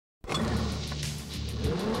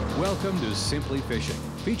Welcome to Simply Fishing,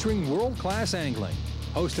 featuring world-class angling.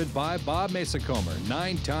 Hosted by Bob m,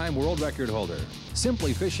 9-time world record holder.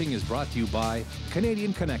 Simply Fishing is brought to you by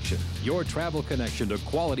Canadian Connection, your travel connection to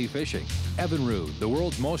quality fishing. Evinrude, the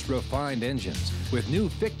world's most refined engines, with new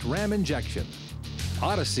Ficht ram injection.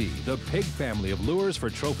 Odyssey, the pig family of lures for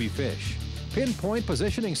trophy fish. Pinpoint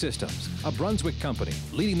Positioning Systems, a Brunswick company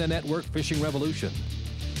leading the network fishing revolution.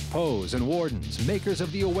 Pose and Wardens, makers of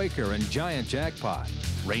the Awaker and Giant Jackpot.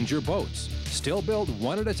 Ranger Boats, still built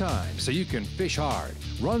one at a time so you can fish hard,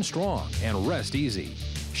 run strong, and rest easy.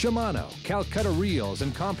 Shimano, Calcutta reels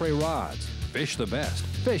and Compre rods. Fish the best.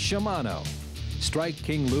 Fish Shimano. Strike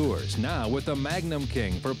King lures, now with the Magnum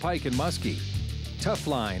King for pike and muskie. Tough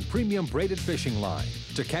Line, premium braided fishing line.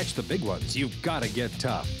 To catch the big ones, you've got to get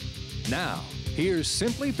tough. Now, here's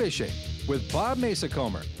Simply Fishing with Bob m.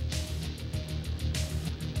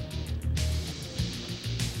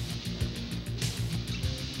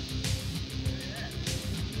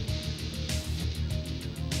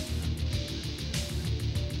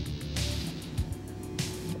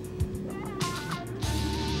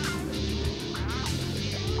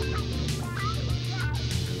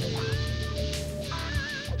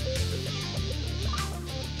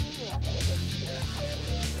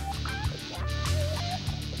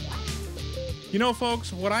 You know,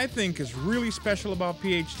 folks, what I think is really special about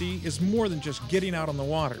PhD is more than just getting out on the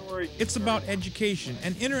water. It's about education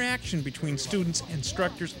and interaction between students,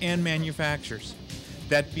 instructors, and manufacturers.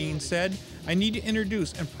 That being said, I need to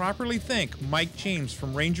introduce and properly thank Mike James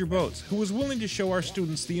from Ranger Boats, who was willing to show our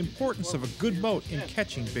students the importance of a good boat in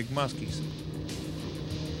catching big muskies.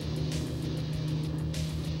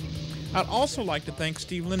 I'd also like to thank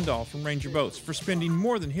Steve Lindahl from Ranger Boats for spending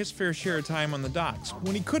more than his fair share of time on the docks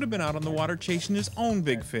when he could have been out on the water chasing his own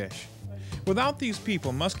big fish. Without these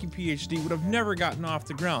people, Muskie PhD would have never gotten off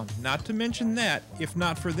the ground, not to mention that, if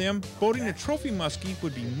not for them, boating a trophy muskie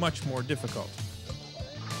would be much more difficult.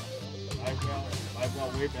 I've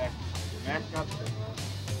got way back. Max got the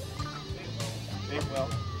big well.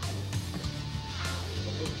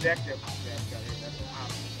 This deck that Max got here, that's a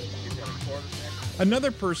top. He's got a quarter deck.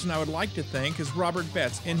 Another person I would like to thank is Robert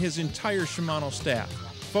Betts and his entire Shimano staff.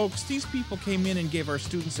 Folks, these people came in and gave our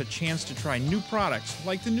students a chance to try new products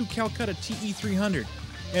like the new Calcutta TE300.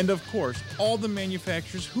 And of course, all the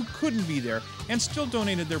manufacturers who couldn't be there and still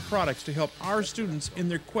donated their products to help our students in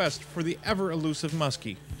their quest for the ever-elusive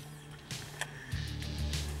muskie.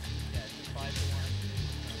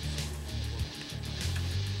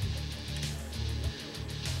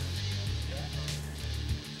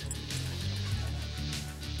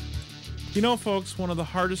 You know, folks, one of the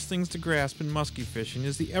hardest things to grasp in muskie fishing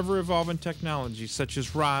is the ever-evolving technology such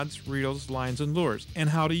as rods, reels, lines, and lures, and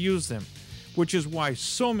how to use them, which is why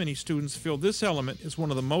so many students feel this element is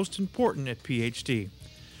one of the most important at PhD.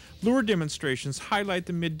 Lure demonstrations highlight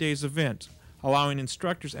the middays event, allowing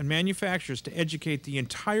instructors and manufacturers to educate the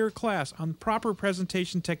entire class on proper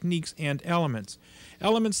presentation techniques and elements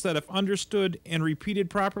that, if understood and repeated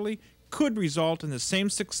properly, could result in the same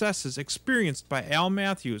successes experienced by Al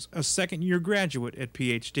Matthews, a second-year graduate at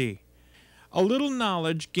PhD. A little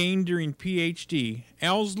knowledge gained during PhD,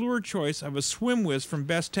 Al's lure choice of a swim whiz from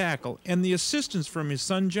Best Tackle, and the assistance from his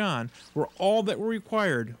son John were all that were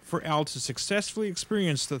required for Al to successfully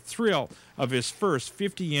experience the thrill of his first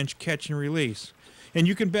 50-inch catch and release. And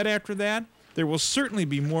you can bet after that, there will certainly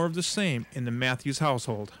be more of the same in the Matthews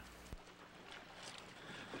household.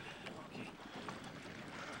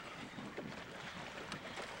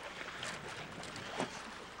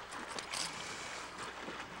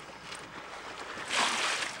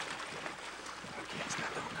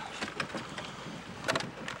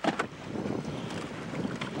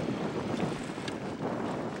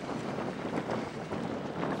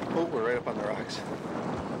 Oh, we're right up on the rocks.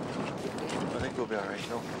 I think we'll be all right,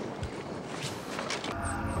 no?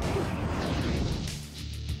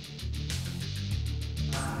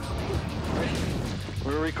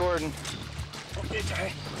 We're recording. Okay,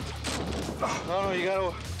 Ty. No,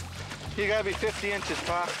 you gotta be 50 inches,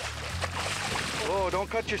 Pop. Whoa, don't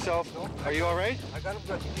cut yourself. Are you all right? I got him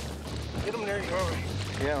good. Get him there, you're all right.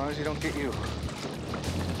 Yeah, as long as you don't get you.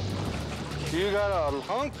 You got a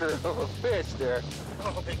hunker of a fish there.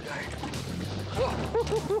 Oh, big guy.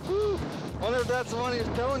 Wonder if that's the one he was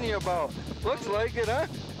telling you about. Looks like it, huh?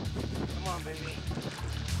 Come on, baby.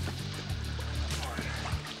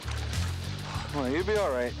 Well, you'll be all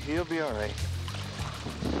right. He'll be all right.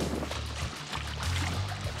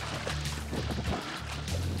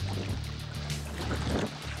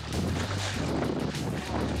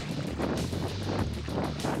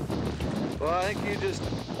 Well, I think you just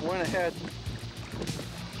went ahead.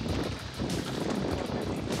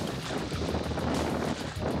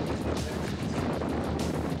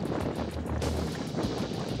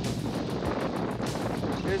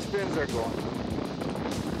 things are going.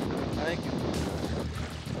 I think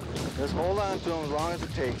just hold on to them as long as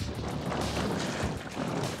it takes.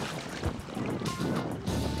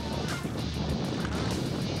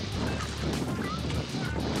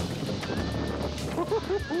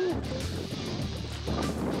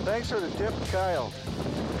 Thanks for the tip, Kyle.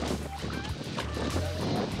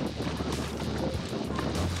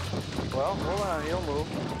 Well, hold on, he'll move.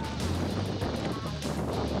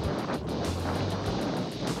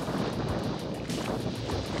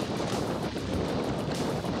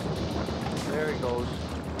 There he goes.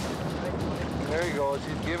 There he goes.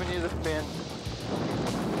 He's giving you the fin.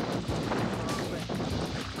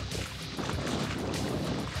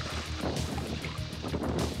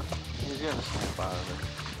 He's gonna snap out of it.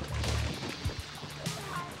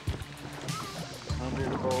 Under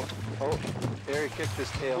the boat. Oh, there he kicked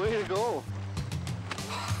his tail. Way to go.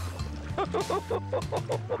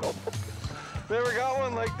 Never got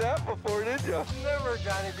one like that before, did you? Never,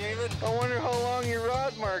 Johnny David. I wonder how long your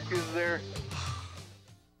rod mark is there.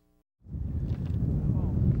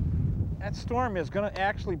 That storm is going to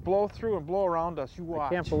actually blow through and blow around us. You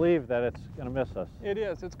watch. I can't believe that it's going to miss us. It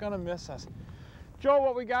is. It's going to miss us. Joe,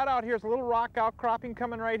 what we got out here is a little rock outcropping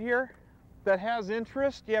coming right here that has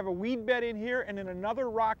interest. You have a weed bed in here and then another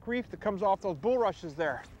rock reef that comes off those bulrushes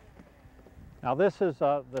there. Now this is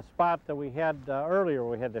the spot that we had earlier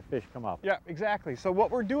we had the fish come up. Yeah, exactly. So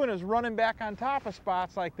what we're doing is running back on top of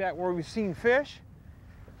spots like that where we've seen fish.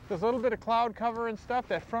 There's a little bit of cloud cover and stuff.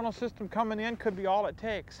 That frontal system coming in could be all it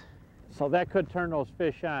takes. So that could turn those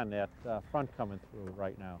fish on, that front coming through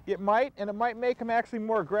right now. It might, and it might make them actually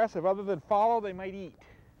more aggressive. Other than follow, they might eat,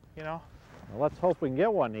 you know? Well, let's hope we can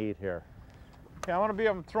get one to eat here. Okay, I want to be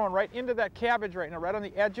able to throw right into that cabbage right now, right on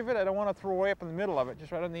the edge of it. I don't want to throw away up in the middle of it,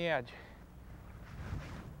 just right on the edge.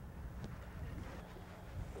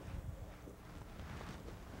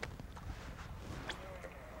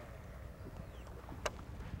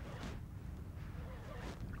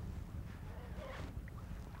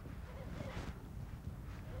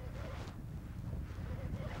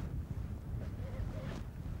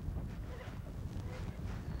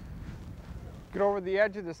 Get over the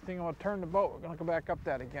edge of this thing, I'm going to turn the boat. We're going to go back up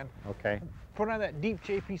that again. Okay. Put on that deep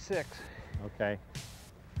JP6. Okay.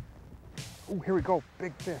 Oh, here we go,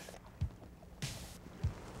 big fish.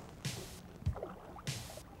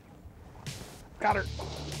 Got her.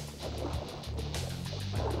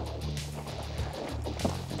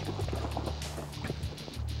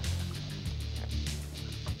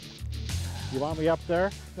 You want me up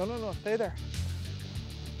there? No, no, no, stay there.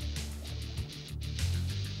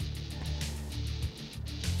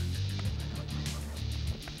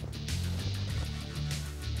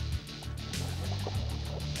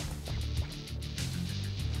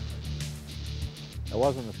 It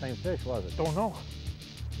wasn't the same fish, was it? Don't know.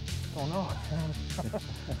 Don't know.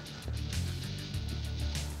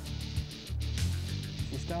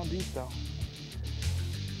 She's down deep though.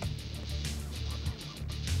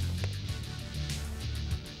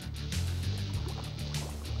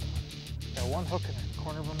 Got one hook in the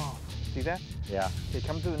corner of her mouth. See that? Yeah. Okay,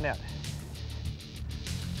 come to the net.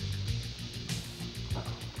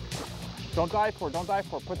 Don't dive for it, don't dive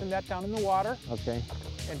for it. Put the net down in the water. Okay.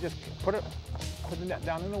 And just put the net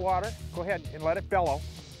down in the water. Go ahead and let it bellow.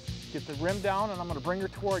 Get the rim down and I'm going to bring her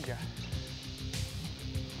toward you.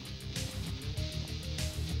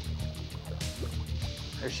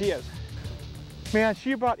 There she is. Man,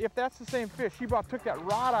 she about, if that's the same fish, she about took that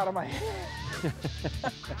rod out of my hand.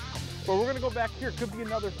 But we're going to go back here. Could be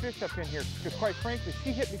another fish up in here. Because quite frankly,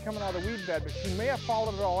 she hit me coming out of the weed bed, but she may have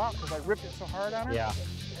followed it all out because I ripped it so hard on her. Yeah.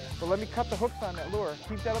 But let me cut the hooks on that lure.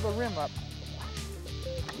 Keep that other rim up.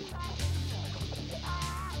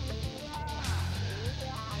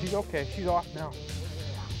 She's okay, she's off now.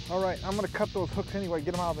 All right, I'm gonna cut those hooks anyway,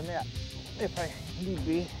 get them out of the net, if I need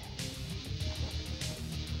be.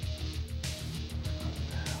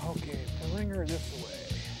 Okay, bring her this way.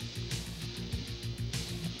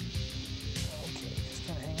 Okay, just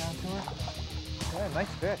gonna hang on to her. Yeah, nice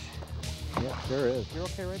fish. Yeah, sure is. You're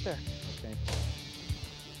okay right there. Okay.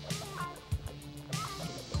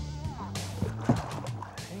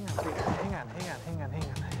 Hang on, Peter, hang on.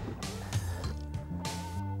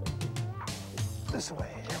 This way,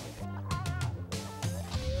 here we go.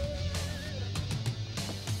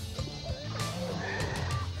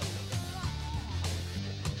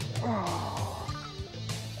 Oh,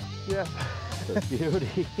 yes. The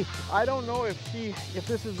beauty. I don't know if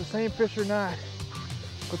this is the same fish or not,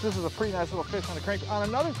 but this is a pretty nice little fish on the crank. On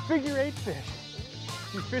another figure 8 fish.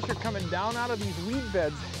 These fish are coming down out of these weed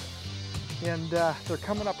beds, and they're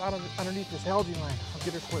coming up out underneath this algae line. I'll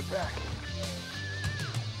get her slid back.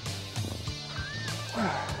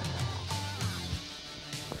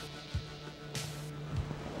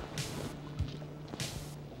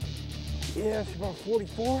 Yeah, it's about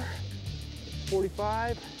 44,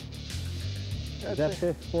 45. Is that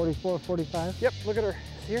fish 44, 45? Yep, look at her.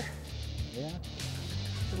 See her? Yeah.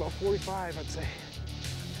 It's about 45, I'd say.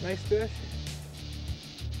 Nice fish.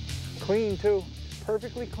 Clean, too.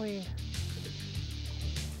 Perfectly clean.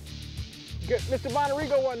 Get Mr.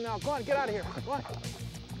 Bonarigo one now. Come on, get out of here. Come on.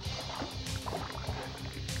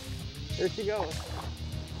 There she goes.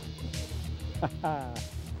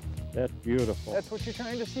 That's beautiful. That's what you're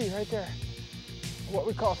trying to see right there. What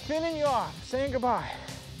we call thinning you off, saying goodbye.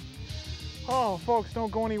 Oh, folks,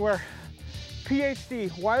 don't go anywhere.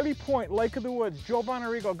 PhD, Wiley Point, Lake of the Woods, Joe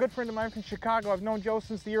Bonarigo, a good friend of mine from Chicago. I've known Joe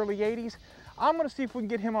since the early 80s. I'm gonna see if we can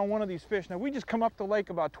get him on one of these fish. Now, we just come up the lake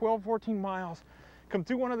about 12, 14 miles, come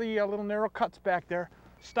through one of the little narrow cuts back there,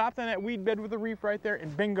 stopped on that weed bed with the reef right there,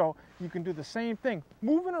 and bingo, you can do the same thing.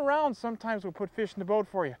 Moving around, sometimes we'll put fish in the boat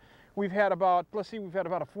for you. We've had about, let's see, we've had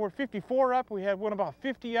about a 54 up, we had one about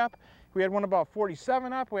 50 up, we had one about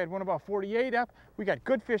 47 up, we had one about 48 up. We got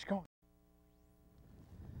good fish going.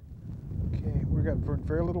 Okay, we've got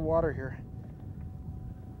very little water here.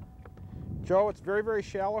 Joe, it's very, very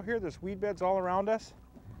shallow here. There's weed beds all around us.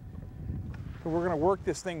 So we're gonna work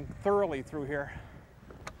this thing thoroughly through here.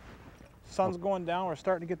 Sun's going down, we're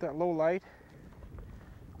starting to get that low light.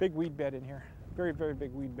 Big weed bed in here, very, very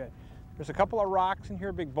big weed bed. There's a couple of rocks in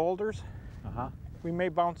here, big boulders. We may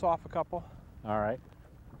bounce off a couple. All right.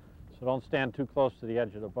 So don't stand too close to the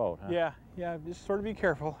edge of the boat, huh? Yeah, just sort of be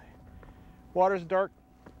careful. Water's dark,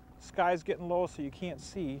 sky's getting low so you can't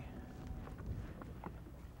see.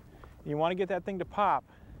 You want to get that thing to pop.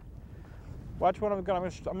 Watch what I'm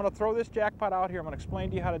going to throw this jackpot out here. I'm going to explain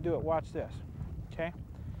to you how to do it. Watch this, okay?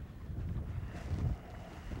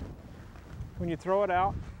 When you throw it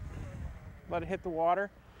out, let it hit the water.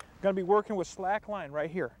 I'm going to be working with slack line right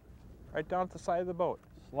here, right down at the side of the boat.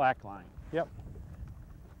 Slack line. Yep.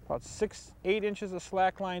 About 6, 8 inches of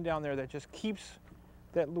slack line down there that just keeps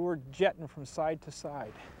that lure jetting from side to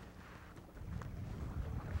side.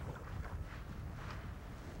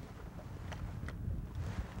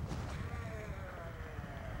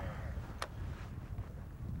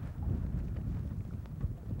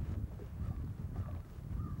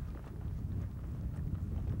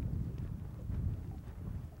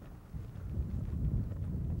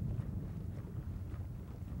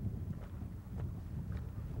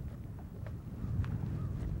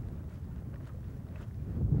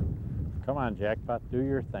 Come on, jackpot, do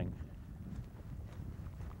your thing.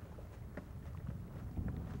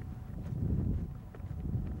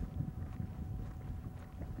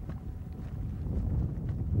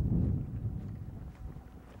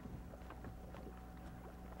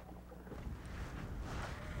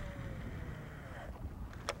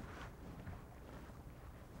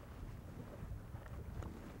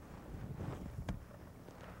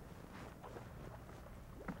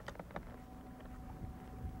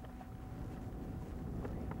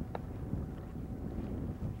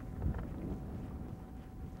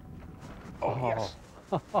 Oh, yes.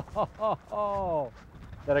 Is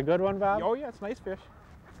that a good one, Bob? Oh, yeah, it's nice fish.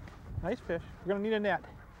 Nice fish. We're going to need a net.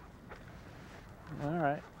 All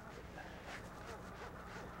right.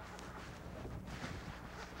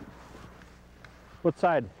 What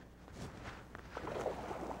side?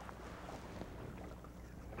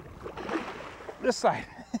 This side.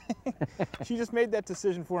 She just made that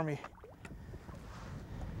decision for me.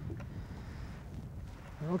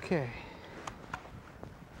 Okay.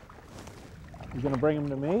 You gonna bring him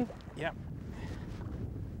to me? Yep.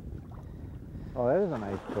 Oh, that is a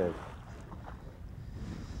nice fish.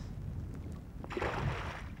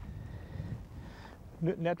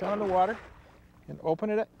 Net down in the water and open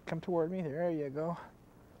it up. Come toward me. There you go.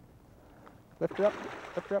 Lift her up.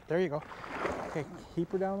 Lift her up. There you go. Okay, keep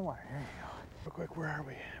her down in the water. There you go. Real quick, where are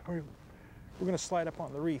we? We're going to slide up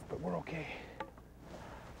on the reef, but we're okay.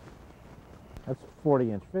 That's a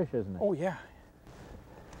 40-inch fish, isn't it? Oh, yeah.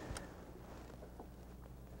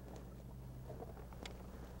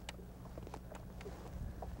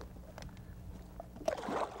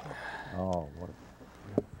 Oh, what a...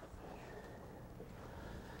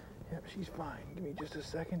 Yep, she's fine. Give me just a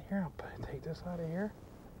second here. I'll take this out of here.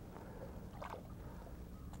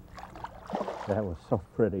 That was so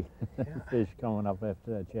pretty. Yeah. Fish coming up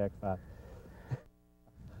after that jackpot.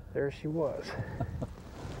 There she was.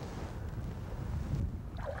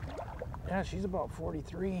 Yeah, she's about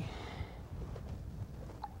 43.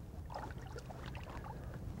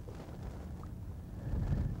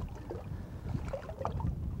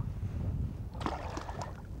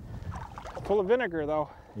 Full of vinegar, though.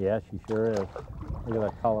 Yeah, she sure is. Look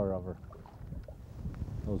at that color of her.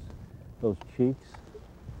 Those cheeks.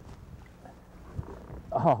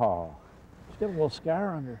 Oh, she's got a little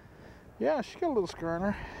scar on her. Yeah, she's got a little scar on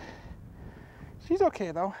her. She's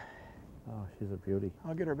okay though. Oh, she's a beauty.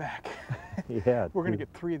 I'll get her back. Yeah. We're gonna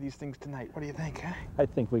get 3 of these things tonight. What do you think? Huh? I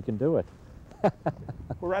think we can do it.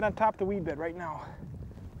 We're right on top of the weed bed right now.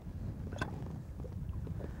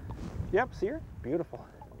 Yep, see her? Beautiful.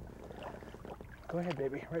 Go ahead,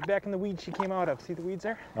 baby. Right back in the weeds she came out of. See the weeds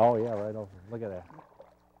there? Oh yeah, right over. Look at that.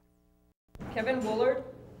 Kevin Woolard.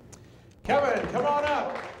 Kevin, come on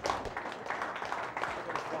up.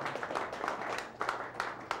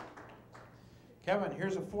 Kevin,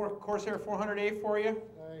 here's a Corsair 400A for you.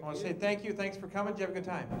 I want to say thank you. Thanks for coming. Did you have a good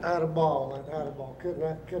time? I had a ball, man. I had a ball. Couldn't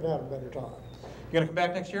have a better time. You gonna come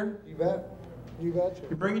back next year? You bet. You betcha.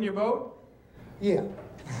 You bringing your boat? Yeah.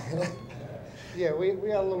 Yeah, we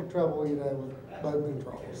had a little trouble, you know, with boat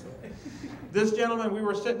controls. This gentleman, we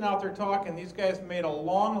were sitting out there talking. These guys made a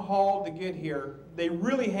long haul to get here. They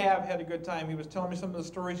really have had a good time. He was telling me some of the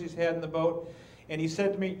stories he's had in the boat. And he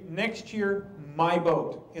said to me, next year, my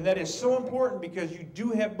boat. And that is so important because you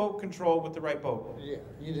do have boat control with the right boat. Yeah,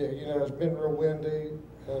 you do. You know, it's been real windy.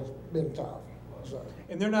 It's been tough. So.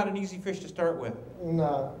 And they're not an easy fish to start with.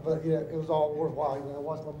 No, but yeah, it was all worthwhile. You know,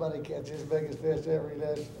 watch my buddy catch his biggest fish every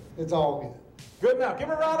day. It's all good. Good enough. Give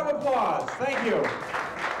him a round of applause. Thank you.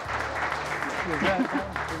 Is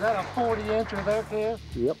that a 40-incher there, Kev?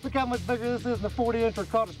 Yep. Look how much bigger this is than a 40-incher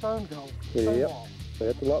caught a stone gold. Yep.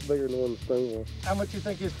 That's a lot bigger than one stone was. How much you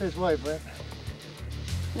think his fish weigh, Brent?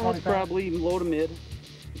 Well, it's probably low to mid.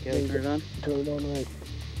 Okay, turn it on. Turn it on like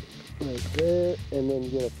that, and then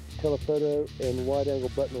get a telephoto and wide angle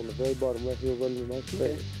button on the very bottom right here running the nice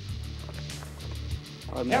fish.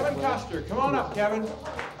 Kevin Custer, come on up, Kevin.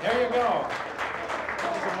 There you go.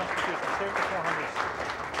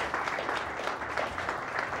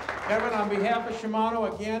 Kevin, on behalf of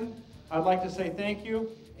Shimano, again, I'd like to say thank you.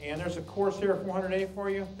 And there's a Corsair 400A for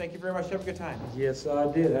you. Thank you very much. Have a good time. Yes,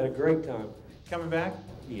 I did. Had a great time. Coming back?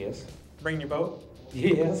 Yes. Bringing your boat?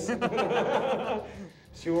 Yes.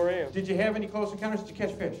 Sure am. Did you have any close encounters? Did you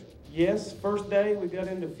catch fish? Yes. First day we got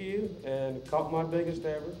into a few and caught my biggest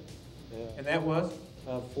ever. And that was?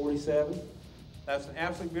 47. That's an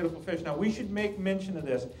absolutely beautiful fish. Now, we should make mention of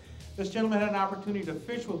this. This gentleman had an opportunity to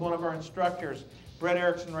fish with one of our instructors, Brett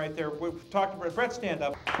Erickson, right there. We've talked to Brett. Brett, stand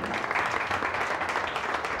up.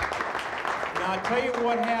 Now, I'll tell you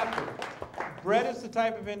what happened. Brett is the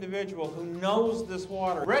type of individual who knows this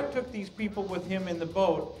water. Brett took these people with him in the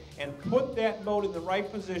boat and put that boat in the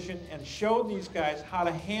right position and showed these guys how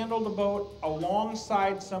to handle the boat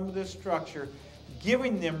alongside some of this structure,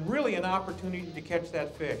 giving them really an opportunity to catch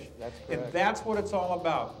that fish. That's correct. And that's what it's all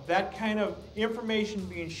about. That kind of information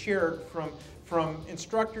being shared from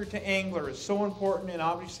instructor to angler is so important, and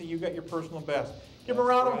obviously you got your personal best. Give him a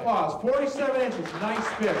round of applause. 47 inches, nice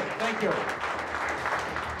fish. Thank you.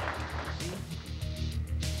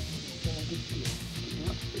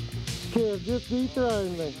 Kev, just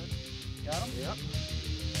dethroned me. Got him? Yep.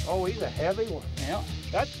 Oh, he's a heavy one. Yeah.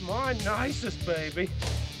 That's my nicest baby.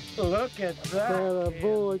 Look at that. That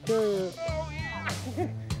boy, Kev. Oh, yeah.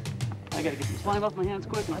 I gotta get these slime off my hands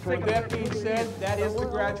quick. With that being said, that is the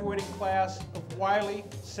graduating class of Wiley,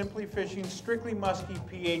 Simply Fishing, Strictly Muskie,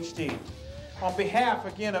 PhD. On behalf,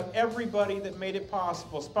 again, of everybody that made it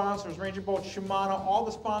possible, sponsors, Ranger Boats, Shimano, all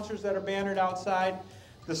the sponsors that are bannered outside,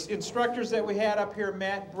 the instructors that we had up here,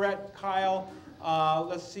 Matt, Brett, Kyle,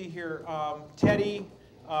 let's see here, Teddy,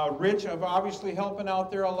 Rich, of obviously helping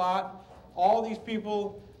out there a lot. All these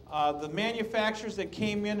people, the manufacturers that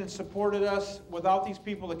came in and supported us, without these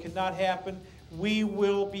people, it could not happen. We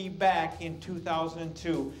will be back in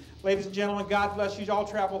 2002. Ladies and gentlemen, God bless you. All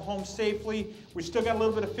traveled home safely. We still got a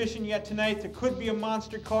little bit of fishing yet tonight. There could be a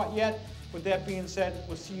monster caught yet. With that being said,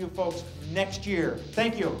 we'll see you folks next year.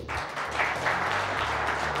 Thank you.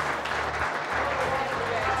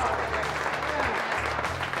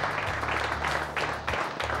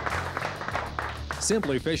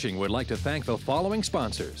 Simply Fishing would like to thank the following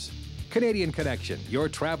sponsors: Canadian Connection, your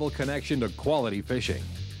travel connection to quality fishing;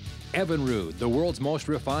 Evinrude, the world's most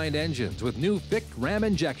refined engines with new thick ram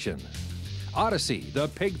injection; Odyssey, the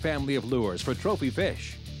pig family of lures for trophy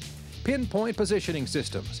fish; Pinpoint Positioning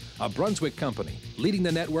Systems, a Brunswick company leading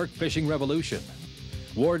the network fishing revolution;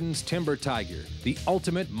 Warden's Timber Tiger, the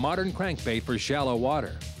ultimate modern crankbait for shallow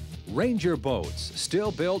water; Ranger Boats,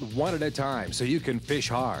 still build one at a time so you can fish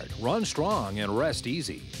hard, run strong, and rest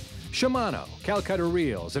easy; Shimano, Calcutta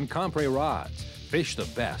reels and Compre rods. Fish the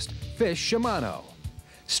best. Fish Shimano.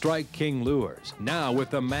 Strike King Lures, now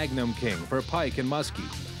with the Magnum King for pike and muskie.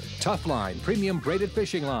 Tough Line premium braided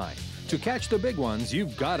fishing line. To catch the big ones,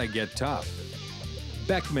 you've got to get tough.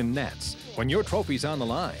 Beckman Nets. When your trophy's on the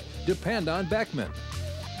line, depend on Beckman.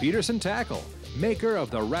 Peterson Tackle, maker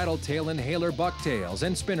of the Rattletail Inhaler bucktails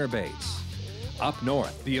and spinnerbaits. Up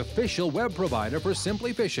North, the official web provider for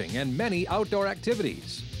Simply Fishing and many outdoor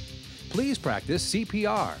activities. Please practice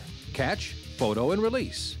CPR, catch, photo, and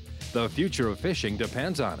release. The future of fishing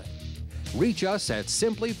depends on it. Reach us at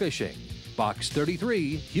Simply Fishing, Box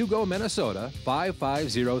 33, Hugo, Minnesota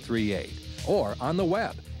 55038, or on the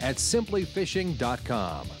web at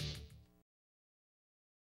simplyfishing.com.